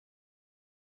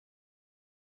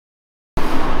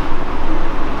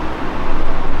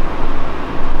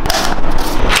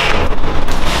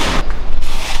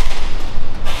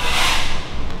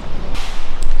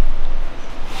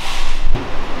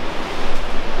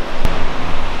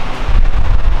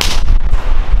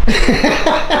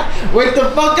Wake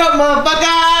the fuck up, motherfucker!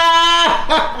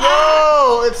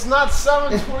 Yo, it's not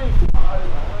 7:25.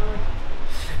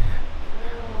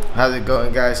 How's it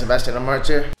going, guys? Sebastian, Lamarche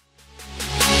here.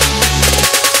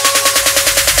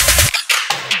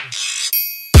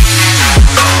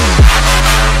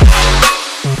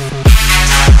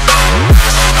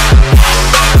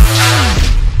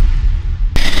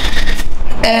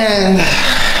 And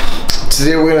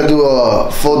today we're gonna do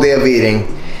a full day of eating.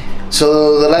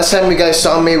 So the last time you guys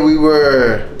saw me, we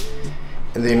were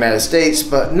in the United States,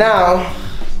 but now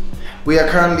we are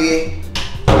currently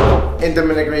in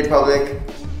Dominican Republic,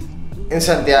 in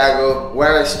Santiago,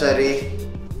 where I study,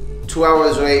 2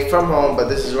 hours away from home, but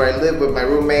this is where I live with my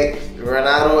roommate,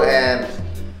 Renato, and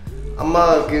I'm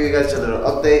gonna give you guys a little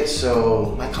update.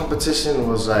 So my competition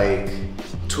was like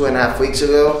 2.5 weeks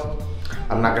ago.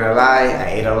 I'm not gonna lie,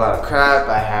 I ate a lot of crap.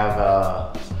 I have a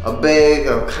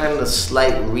kind of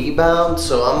slight rebound.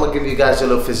 So I'm gonna give you guys a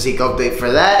little physique update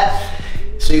for that,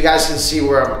 so you guys can see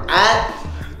where I'm at.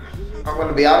 I'm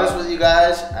gonna be honest with you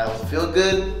guys, I don't feel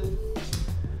good,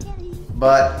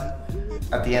 but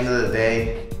at the end of the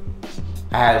day,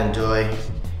 I had enjoy,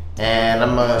 and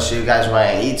I'm gonna show you guys what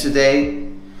I eat today.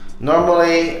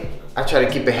 Normally, I try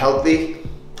to keep it healthy.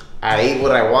 I eat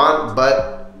what I want,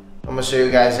 but I'm gonna show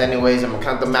you guys anyways. I'm gonna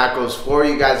count the macros for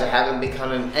you guys. I haven't been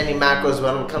counting any macros,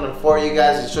 but I'm counting for you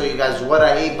guys and show you guys what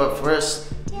I eat. But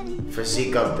first,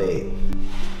 physique update.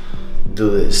 Do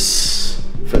this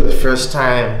for the first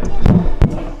time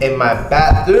in my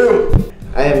bathroom.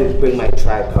 I didn't bring my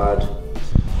tripod,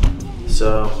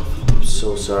 so I'm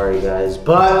so sorry, guys.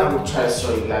 But I'm gonna try to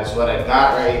show you guys what I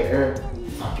got right here.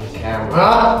 Fucking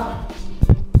camera.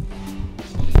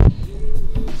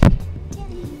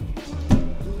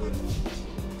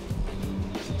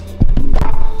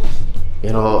 You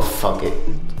know, fuck it.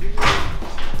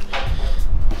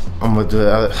 I'm gonna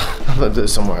do it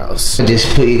somewhere else.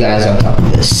 Just put you guys on top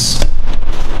of this.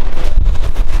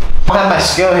 I have my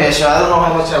scale here, so I don't know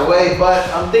how much I weigh, but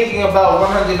I'm thinking about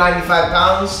 195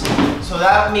 pounds. So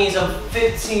that means I'm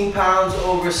 15 pounds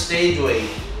over stage weight.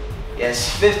 Yes,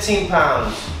 15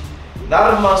 pounds.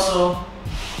 Not of muscle,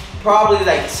 probably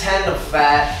like 10 of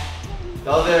fat.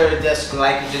 The other just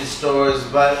glycogen stores,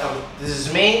 but this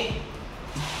is me.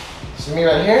 This is me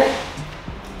right here.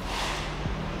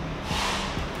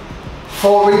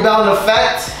 Full rebound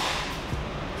effect.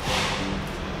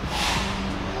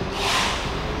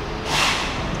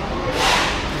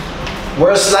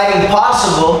 Worst lighting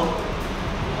possible.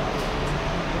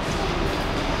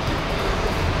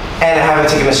 And I haven't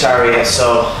taken a shower yet,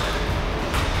 so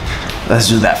let's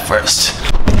do that first.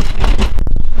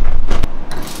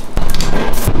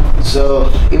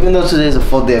 So even though today's a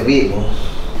full day of eating,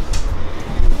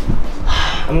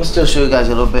 I'm gonna still show you guys a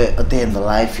little bit a day in the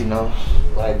life, you know,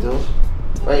 what I do.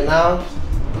 Right now,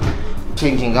 I'm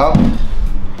changing up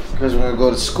because we're gonna go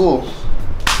to school.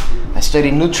 I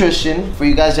study nutrition. For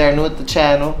you guys that are new at the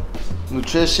channel,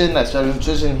 nutrition. I study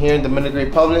nutrition here in the Dominican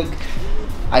Republic.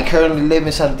 I currently live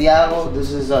in Santiago.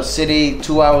 This is a city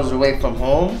 2 hours away from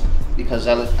home because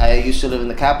I used to live in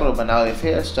the capital, but now I live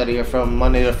here. Study here from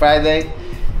Monday to Friday,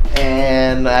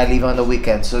 and I leave on the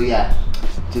weekend. So yeah,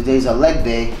 today's a leg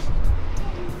day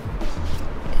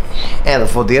and a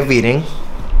full day of eating.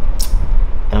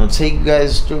 And I'll take you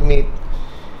guys through me.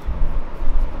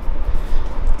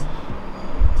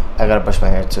 I gotta brush my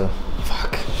hair too.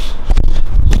 Fuck.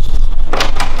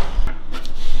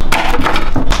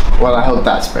 Well, I hope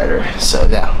that's better. So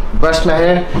yeah, brush my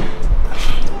hair.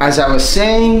 As I was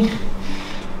saying,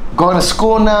 going to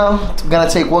school now. I'm gonna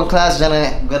take one class, then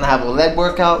I'm gonna have a leg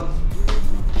workout.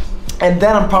 And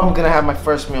then I'm probably gonna have my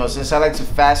first meal since I like to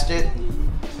fast it.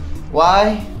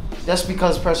 Why? Just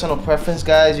because personal preference,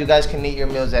 guys. You guys can eat your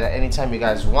meals at any time you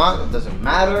guys want. It doesn't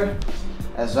matter,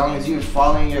 as long as you're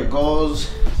following your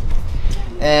goals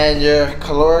and your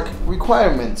caloric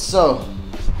requirements. So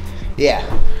yeah,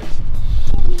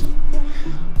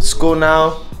 school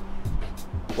now,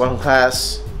 one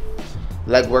class,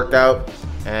 leg workout,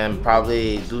 and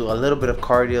probably do a little bit of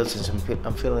cardio since I'm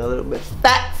feeling a little bit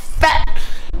fat.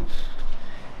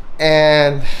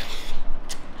 And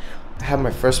I have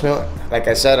my first meal, like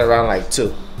I said, around like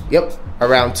 2. Yep,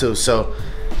 around 2. So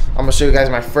I'm gonna show you guys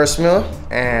my first meal,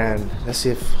 and let's see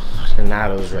if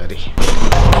Renato's ready.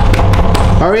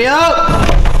 Hurry up!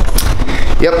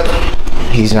 Yep,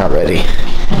 he's not ready.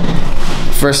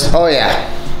 First, oh yeah,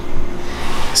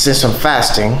 since I'm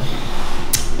fasting,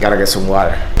 gotta get some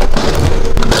water.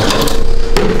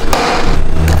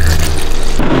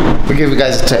 We'll give you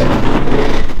guys a tip.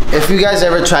 If you guys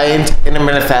ever try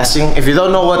intermittent fasting, if you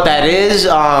don't know what that is,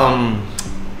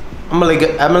 I'm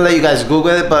gonna let you guys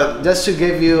Google it, but just to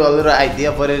give you a little idea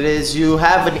of what it is, you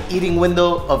have an eating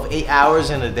window of 8 hours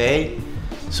in a day.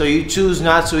 So you choose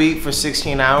not to eat for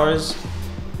 16 hours.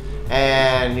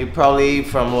 And you probably eat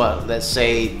from what? Let's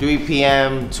say 3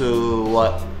 p.m. to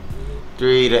what?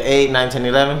 3 to 8, 9, 10,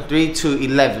 11? 3 to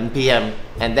 11 p.m.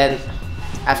 And then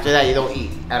after that, you don't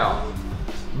eat at all.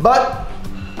 But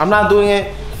I'm not doing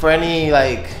it for any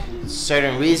like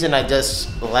certain reason. I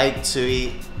just like to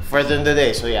eat further in the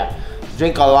day. So yeah,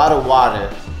 drink a lot of water.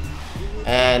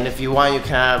 And if you want, you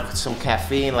can have some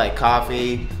caffeine like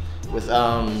coffee with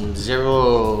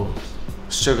 0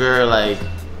 sugar. Like,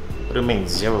 what do you mean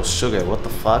 0 sugar? What the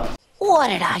fuck? What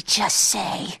did I just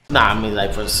say? Nah, I mean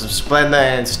like for some Splenda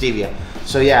and stevia.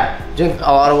 So yeah, drink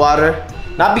a lot of water.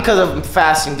 Not because I'm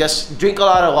fasting, just drink a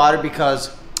lot of water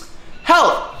because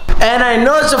health. And I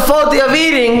know it's a full day of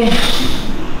eating,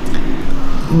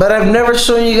 but I've never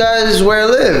shown you guys where I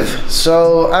live.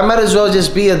 So I might as well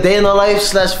just be a day in the life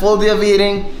 / full day of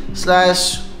eating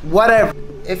 / whatever.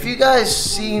 If you guys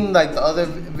seen like the other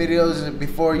videos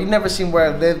before, you never seen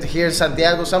where I lived here in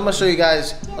Santiago. So I'm gonna show you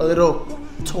guys a little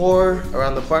tour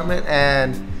around the apartment.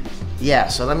 And yeah,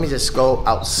 so let me just go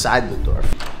outside the door.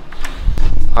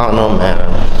 I don't know, man.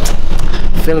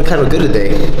 I'm feeling kind of good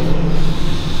today.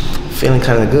 Feeling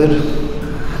kind of good.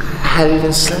 I haven't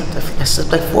even slept. I think I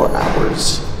slept like 4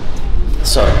 hours.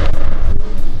 So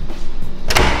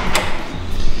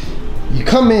you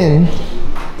come in.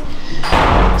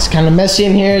 It's kind of messy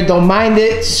in here. Don't mind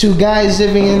it. It's 2 guys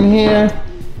living in here,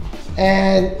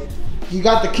 and you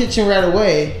got the kitchen right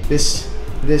away. This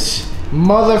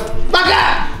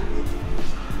motherfucker.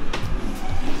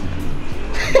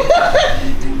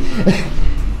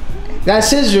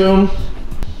 That's his room,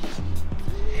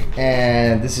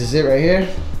 and this is it right here.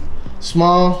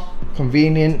 Small,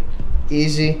 convenient,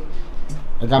 easy.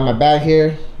 I got my bag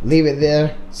here. Leave it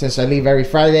there since I leave every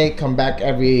Friday. Come back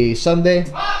every Sunday.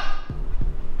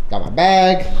 Got my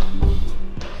bag.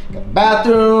 Got the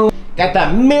bathroom. Got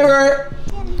that mirror.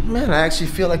 Man, I actually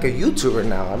feel like a YouTuber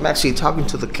now. I'm actually talking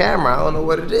to the camera. I don't know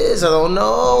what it is. I don't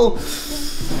know.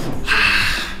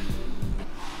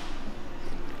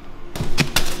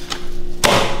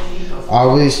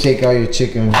 Always take out your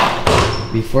chicken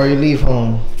before you leave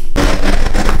home.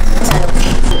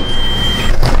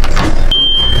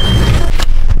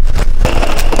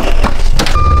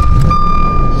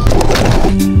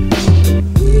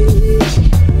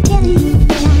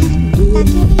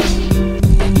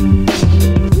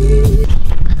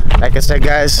 Like I said,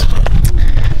 guys,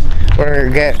 we're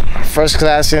gonna get first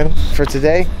class in for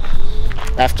today.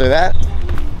 After that,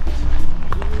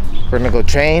 we're gonna go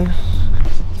train.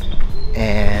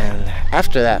 And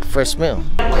after that, first meal.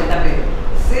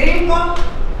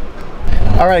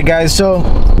 Alright guys, so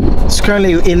it's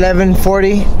currently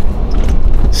 11:40.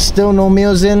 Still no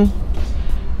meals in.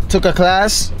 Took a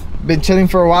class, been chilling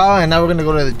for a while, and now we're gonna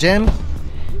go to the gym.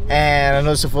 And I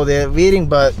know it's a full day of eating,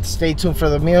 but stay tuned for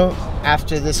the meal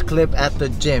after this clip at the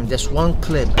gym. Just one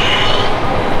clip.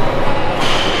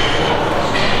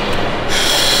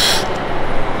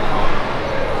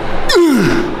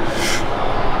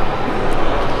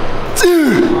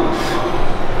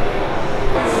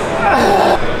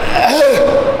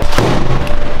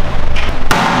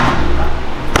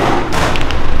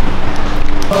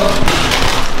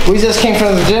 We just came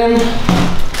from the gym.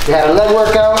 We had a leg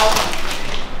workout,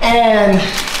 and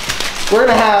we're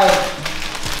gonna have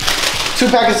 2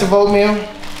 packets of oatmeal,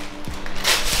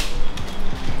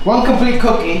 1 complete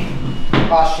cookie.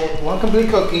 Oh shit, 1 complete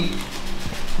cookie,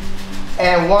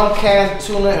 and 1 canned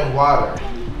tuna and water.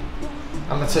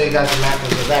 I'm gonna tell you guys the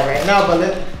macros of that right now,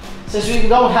 but since we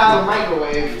don't have a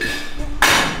microwave,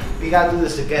 we gotta do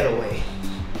this the getaway.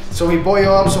 So we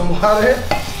boil up some water.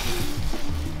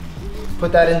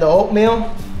 Put that in the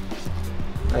oatmeal,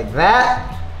 like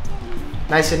that,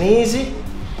 nice and easy.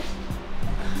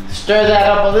 Stir that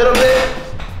up a little bit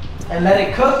and let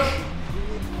it cook.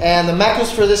 And the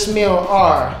macros for this meal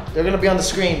are, they're gonna be on the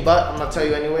screen, but I'm gonna tell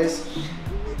you anyways.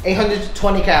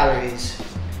 820 calories,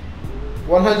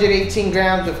 118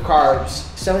 grams of carbs,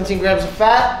 17 grams of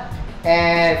fat,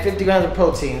 and 50 grams of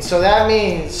protein. So that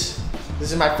means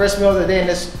this is my first meal of the day, and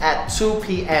this at 2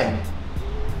 p.m.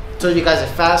 Told you guys I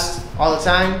fast all the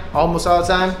time, almost all the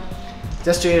time,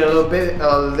 just to eat a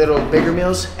little bigger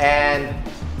meals. And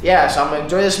yeah, so I'm gonna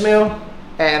enjoy this meal,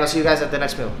 and I'll see you guys at the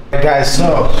next meal. Hey guys,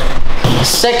 so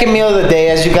second meal of the day,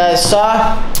 as you guys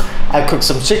saw, I cooked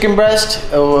some chicken breast.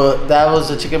 That was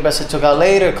the chicken breast I took out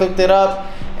later, cooked it up,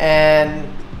 and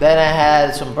then I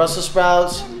had some Brussels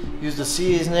sprouts, used the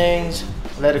seasonings,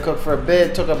 let it cook for a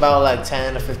bit. Took about like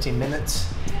 10 to 15 minutes.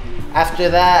 After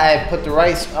that, I put the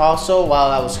rice also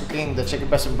while I was cooking the chicken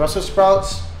breast and Brussels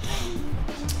sprouts.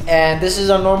 And this is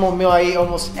a normal meal I eat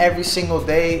almost every single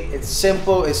day. It's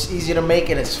simple, it's easy to make,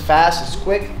 and it's fast, it's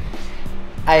quick.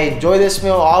 I enjoy this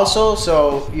meal also,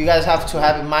 so you guys have to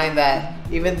have in mind that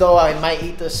even though I might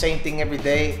eat the same thing every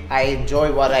day, I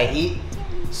enjoy what I eat.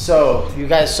 So you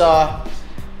guys saw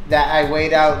that I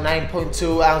weighed out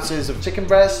 9.2 ounces of chicken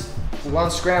breast,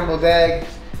 1 scrambled egg,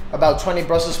 about 20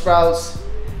 Brussels sprouts,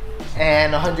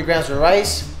 and 100 grams of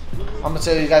rice. I'm gonna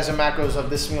tell you guys the macros of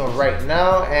this meal right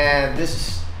now, and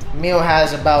this meal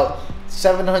has about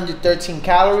 713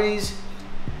 calories,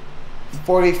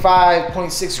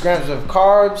 45.6 grams of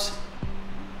carbs,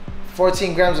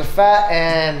 14 grams of fat,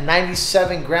 and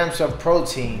 97 grams of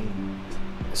protein.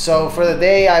 So for the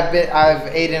day,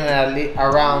 I've eaten at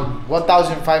around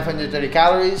 1,530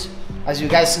 calories. As you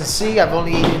guys can see, I've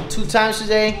only eaten 2 times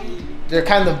today. They're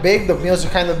kind of big, the meals are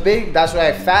kind of big. That's why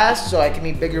I fast, so I can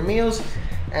eat bigger meals.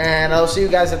 And I'll see you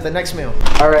guys at the next meal.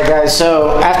 All right guys,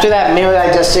 so after that meal that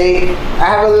I just ate, I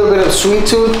have a little bit of sweet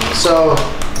tooth, so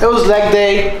it was leg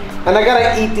day, and I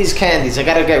gotta eat these candies. I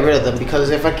gotta get rid of them because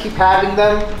if I keep having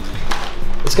them,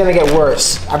 it's gonna get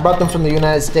worse. I brought them from the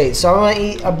United States. So I'm gonna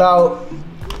eat about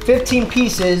 15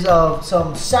 pieces of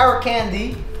some sour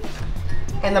candy,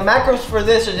 and the macros for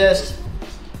this are just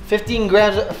 50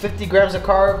 grams of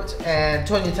carbs and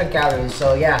 210 calories.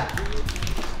 So yeah.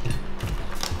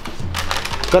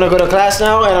 Gonna go to class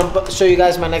now, and I'll show you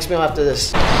guys my next meal after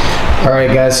this. All right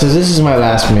guys, so this is my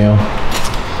last meal.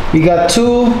 We got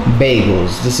 2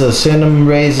 bagels. This is a cinnamon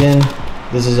raisin.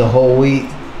 This is a whole wheat.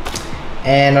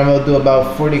 And I'm gonna do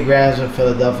about 40 grams of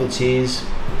Philadelphia cheese.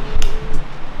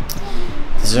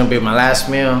 This is gonna be my last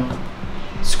meal.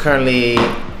 It's currently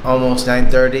almost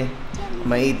 9:30. I'm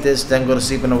gonna eat this, then go to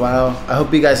sleep in a while. I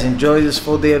hope you guys enjoyed this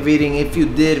full day of eating. If you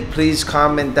did, please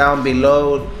comment down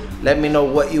below. Let me know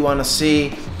what you wanna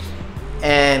see.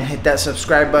 And hit that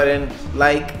subscribe button,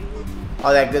 like,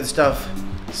 all that good stuff.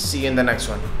 See you in the next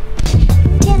one.